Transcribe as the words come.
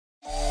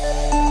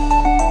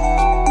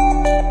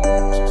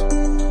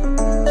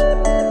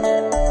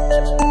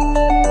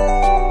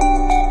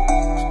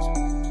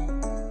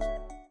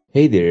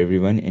Hey there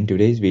everyone, in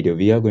today's video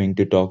we are going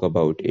to talk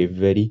about a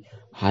very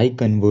high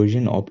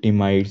conversion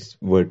optimized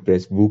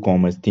WordPress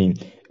WooCommerce theme.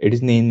 It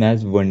is named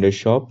as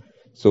WoonderShop.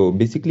 So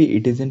basically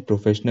it is a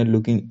professional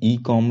looking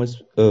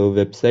e-commerce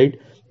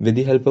website with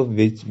the help of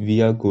which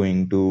we are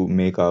going to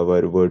make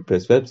our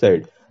WordPress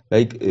website.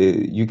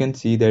 You can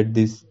see that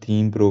this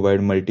theme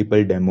provide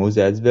multiple demos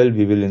as well.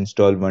 We will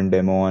install one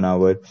demo on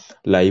our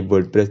live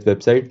WordPress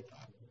website,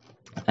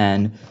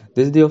 and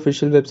this is the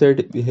official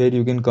website. Here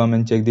you can come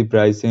and check the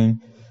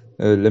pricing.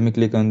 Let me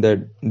click on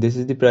that. This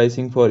is the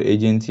pricing for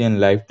agency and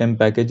lifetime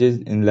packages.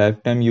 In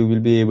lifetime you will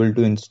be able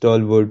to install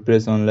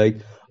WordPress on like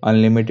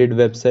unlimited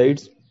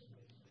websites.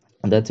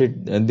 That's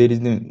it.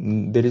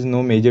 There is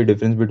no major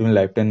difference between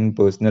lifetime and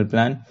personal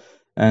plan.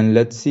 And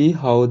let's see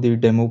how the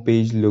demo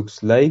page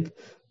looks like.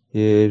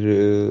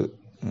 Here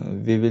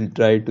we will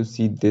try to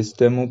see this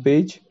demo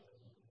page,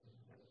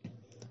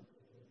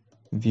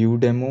 view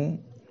demo,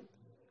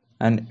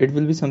 and it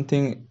will be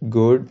something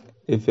good.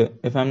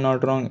 If I'm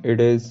not wrong,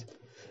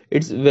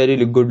 it's very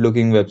good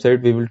looking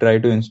website. We will try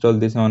to install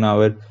this on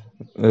our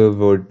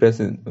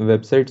WordPress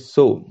website.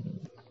 So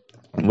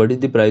what is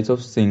the price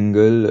of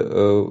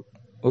single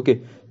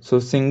okay, so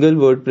single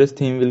WordPress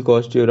theme will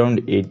cost you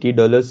around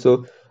 $80.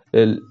 So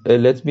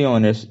let's be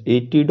honest,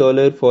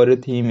 $80 for a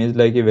theme is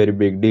like a very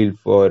big deal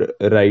for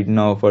right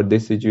now, for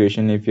this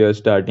situation. If you are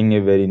starting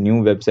a very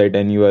new website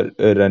and you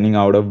are running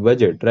out of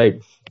budget,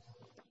 right?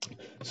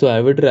 So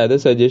I would rather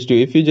suggest you,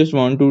 if you just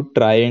want to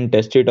try and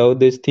test it out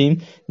this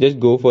theme,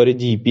 just go for a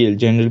GPL,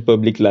 general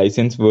public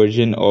license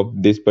version of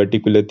this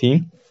particular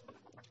theme.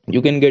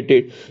 You can get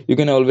it. You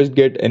can always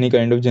get any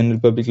kind of general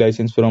public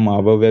license from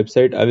our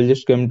website. I will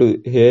just come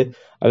to here.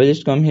 I will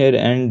just come here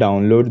and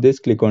download this.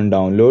 Click on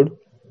download,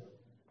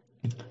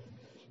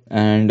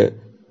 and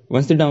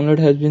once the download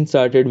has been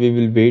started, we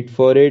will wait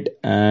for it.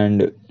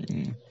 And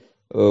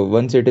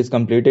once it is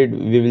completed,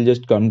 we will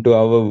just come to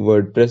our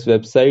WordPress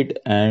website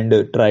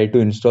and try to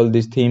install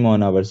this theme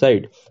on our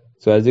site.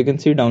 So as you can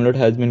see, download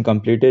has been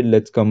completed.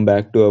 Let's come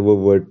back to our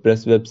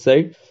WordPress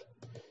website.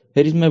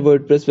 Here is my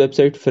WordPress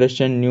website,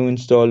 fresh and new,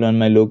 installed on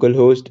my local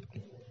host,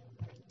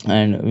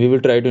 and we will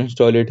try to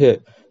install it here.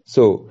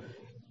 So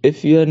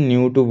if you are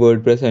new to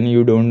WordPress and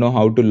you don't know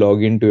how to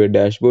log into a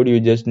dashboard, you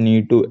just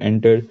need to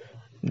enter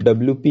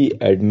WP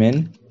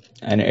admin,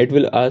 and it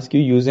will ask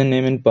you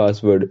username and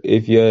password.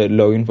 If you are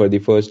logging for the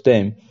first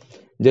time,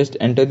 just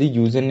enter the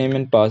username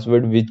and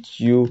password which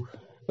you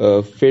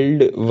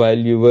filled while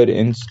you were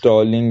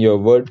installing your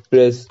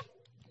WordPress.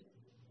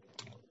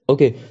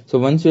 Okay, so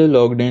once you're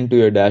logged into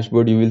your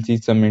dashboard, you will see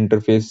some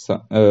interface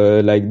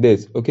like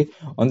this. Okay,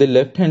 on the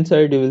left hand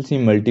side, you will see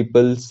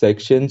multiple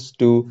sections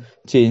to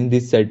change the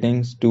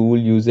settings, tool,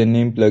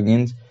 username,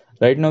 plugins.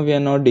 Right now, we are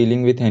not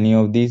dealing with any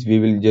of these. We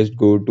will just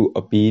go to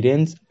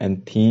appearance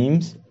and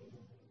themes,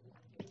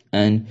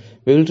 and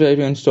we will try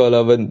to install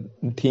our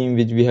theme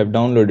which we have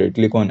downloaded.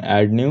 Click on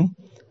add new,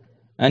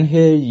 and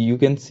here you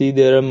can see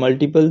there are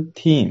multiple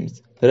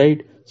themes,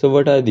 right? So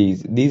what are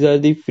these are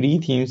the free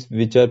themes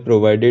which are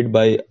provided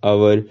by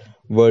our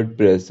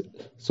WordPress.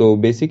 So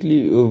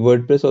basically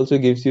WordPress also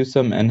gives you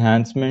some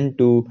enhancement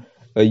to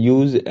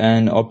use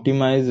and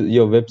optimize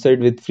your website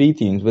with free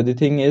themes. But the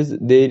thing is,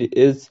 there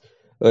is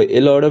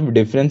a lot of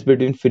difference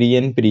between free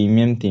and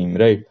premium theme,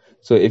 right?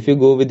 So if you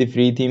go with the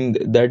free theme,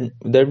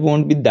 that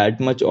won't be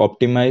that much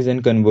optimized,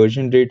 and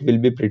conversion rate will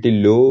be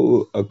pretty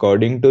low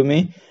according to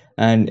me.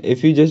 And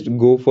if you just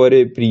go for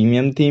a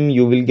premium theme,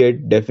 you will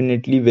get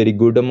definitely very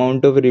good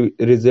amount of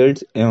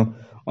results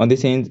on the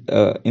sense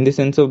in the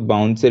sense of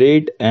bounce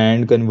rate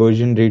and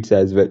conversion rates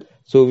as well.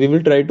 So we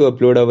will try to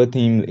upload our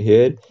theme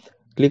here.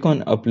 Click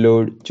on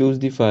upload, choose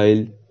the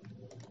file.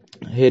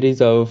 Here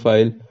is our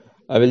file.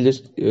 I will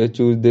just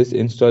choose this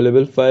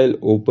installable file,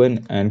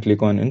 open, and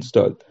click on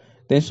install.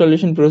 The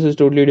installation process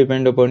totally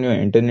depend upon your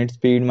internet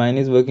speed. Mine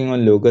is working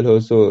on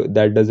localhost, so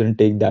that doesn't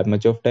take that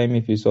much of time.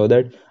 If you saw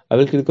that, I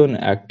will click on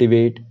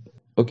activate.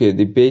 Okay,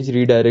 the page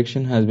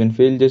redirection has been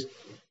failed. Just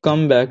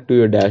come back to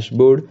your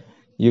dashboard.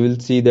 You will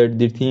see that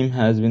the theme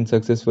has been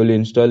successfully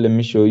installed. Let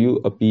me show you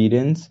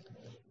appearance,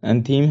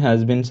 and theme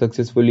has been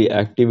successfully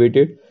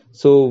activated.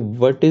 So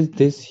what is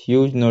this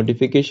huge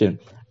notification?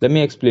 Let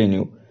me explain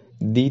you.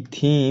 The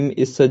theme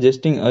is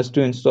suggesting us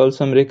to install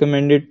some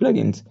recommended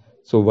plugins.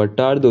 So what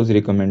are those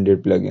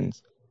recommended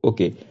plugins?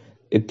 Okay,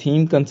 a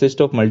theme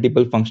consists of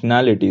multiple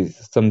functionalities,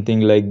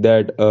 something like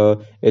that.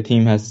 A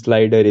theme has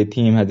slider, a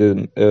theme has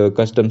a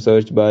custom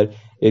search bar,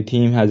 a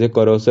theme has a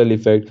carousel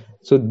effect.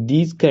 So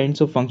these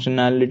kinds of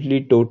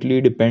functionality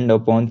totally depend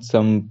upon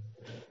some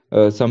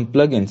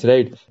plugins,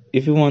 right?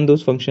 If you want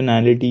those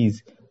functionalities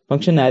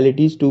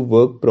to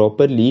work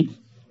properly,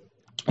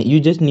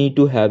 you just need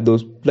to have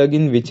those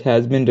plugin which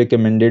has been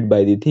recommended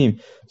by the theme.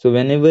 So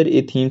whenever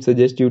a theme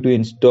suggests you to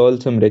install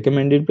some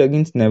recommended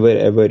plugins, never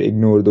ever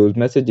ignore those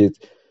messages.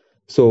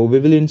 So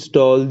we will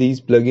install these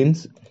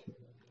plugins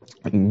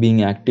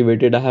being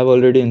activated. I have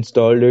already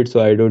installed it, so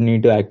I don't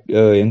need to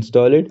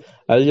install it.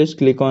 I'll just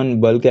click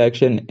on bulk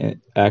action,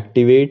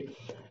 activate,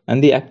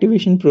 and the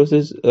activation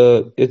process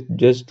is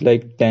just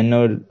like 10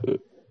 or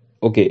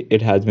Okay,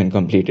 it has been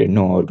completed,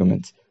 no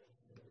arguments.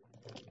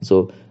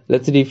 So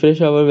let's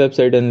refresh our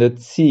website and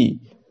let's see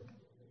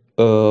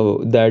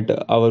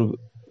that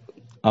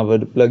our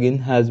plugin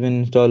has been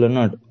installed or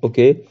not.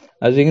 Okay,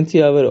 as you can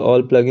see, our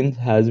all plugins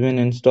has been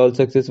installed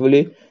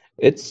successfully.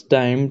 It's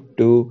time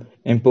to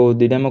import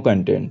the demo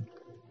content.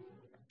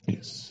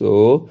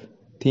 So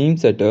theme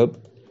setup.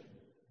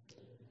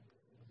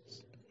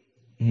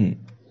 Hmm.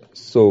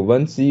 So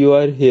once you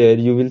are here,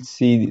 you will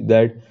see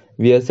that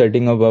we are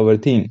setting up our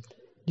theme.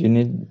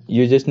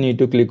 You just need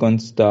to click on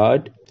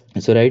start.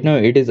 So right now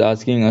it is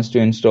asking us to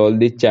install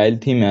the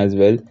child theme as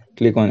well.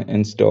 Click on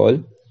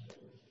install.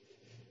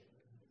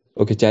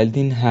 Okay, child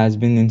theme has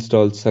been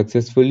installed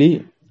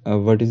successfully.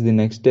 What is the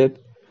next step?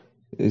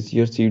 Is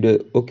your seeder?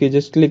 Okay,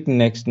 just click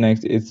next.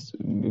 It's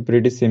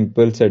pretty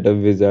simple setup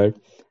wizard.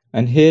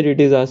 And here it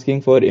is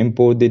asking for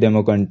import the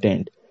demo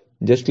content.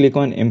 Just click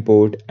on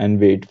import and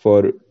wait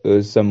for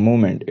some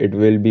moment. It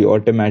will be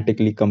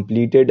automatically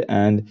completed,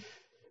 and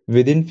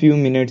within few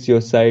minutes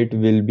your site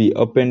will be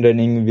up and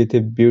running with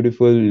a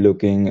beautiful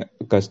looking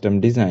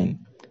custom design.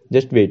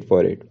 Just wait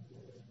for it.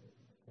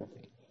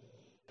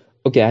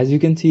 Okay, as you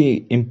can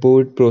see,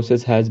 import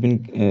process has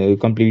been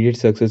completed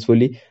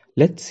successfully.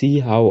 Let's see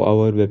how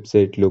our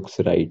website looks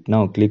right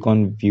now. Click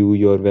on view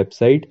your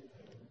website,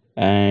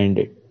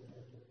 and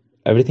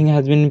everything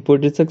has been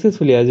imported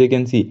successfully, as you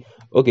can see.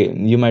 Okay,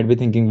 you might be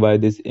thinking why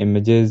this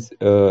images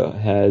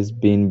has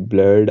been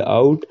blurred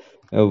out.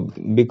 uh,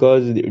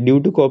 because due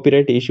to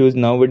copyright issues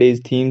nowadays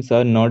themes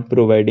are not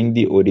providing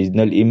the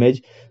original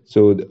image.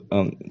 So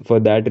for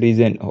that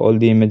reason all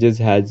the images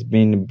has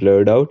been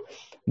blurred out,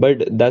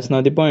 but that's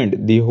not the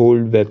point. The whole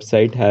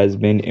website has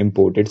been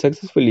imported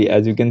successfully,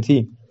 as you can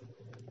see,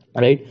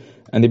 right?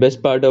 And the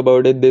best part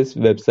about it, this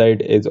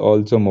website is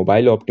also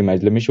mobile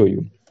optimized. Let me show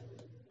you.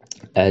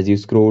 As you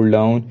scroll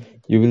down,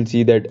 you will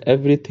see that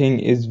everything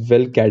is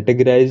well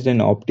categorized and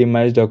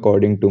optimized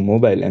according to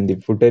mobile, and the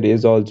footer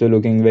is also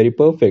looking very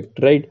perfect,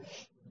 right?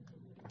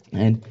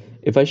 And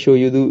if I show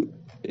you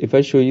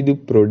the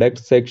product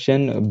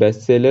section,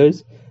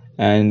 bestsellers,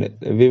 and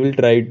we will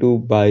try to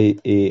buy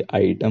a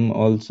item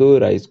also,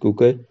 rice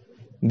cooker.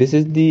 This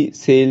is the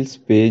sales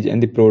page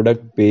and the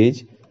product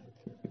page.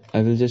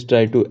 I will just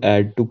try to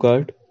add to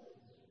cart,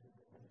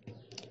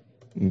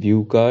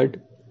 view cart,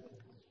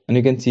 and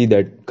you can see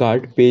that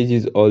cart page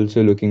is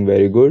also looking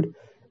very good.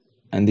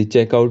 And the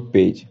checkout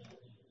page,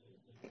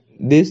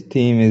 this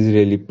theme is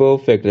really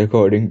perfect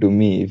according to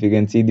me. If you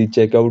can see, the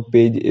checkout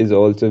page is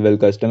also well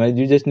customized.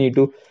 You just need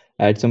to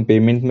add some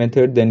payment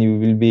method, then you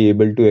will be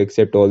able to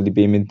accept all the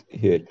payment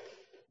here.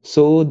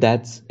 So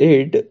that's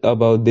it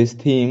about this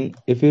theme.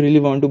 If you really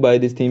want to buy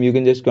this theme, you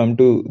can just come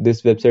to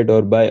this website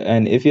or buy.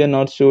 And if you're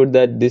not sure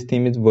that this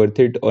theme is worth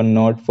it or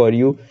not for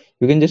you,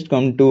 you can just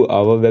come to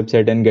our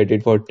website and get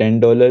it for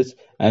 $10.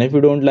 And if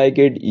you don't like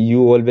it,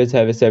 you always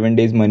have a 7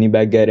 days money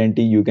back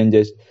guarantee. You can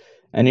just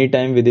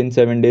anytime within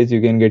 7 days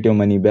you can get your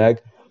money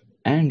back.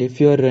 And if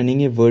you are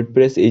running a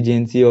WordPress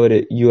agency or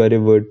you are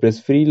a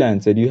WordPress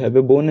freelancer, you have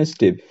a bonus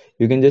tip.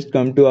 You can just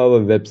come to our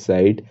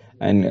website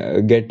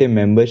and get a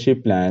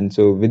membership plan.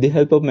 So with the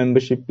help of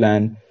membership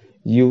plan,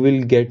 you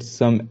will get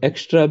some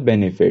extra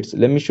benefits.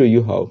 Let me show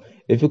you how.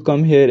 If you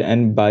come here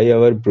and buy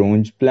our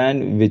bronze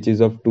plan, which is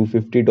of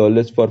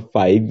 $250 for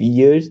 5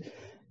 years,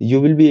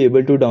 you will be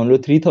able to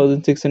download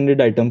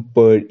 3600 items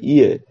per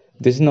year.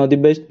 This is not the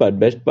best part.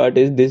 Best part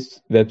is this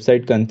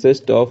website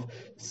consists of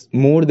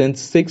more than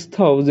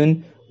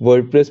 6000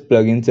 WordPress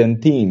plugins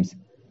and themes,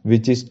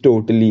 which is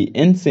totally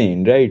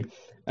insane, right?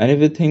 And if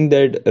you think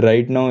that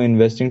right now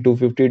investing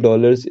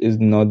 $250 is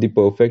not the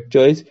perfect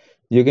choice,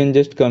 you can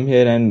just come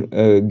here and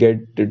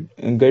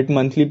get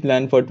monthly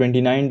plan for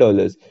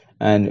 $29.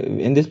 And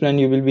in this plan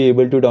you will be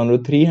able to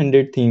download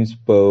 300 themes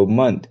per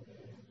month,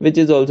 which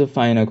is also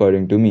fine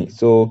according to me.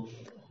 So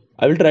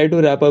I will try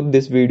to wrap up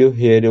this video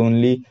here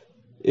only.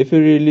 If you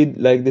really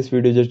like this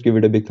video, just give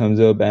it a big thumbs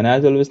up. And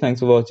as always, thanks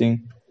for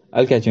watching.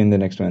 I'll catch you in the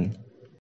next one.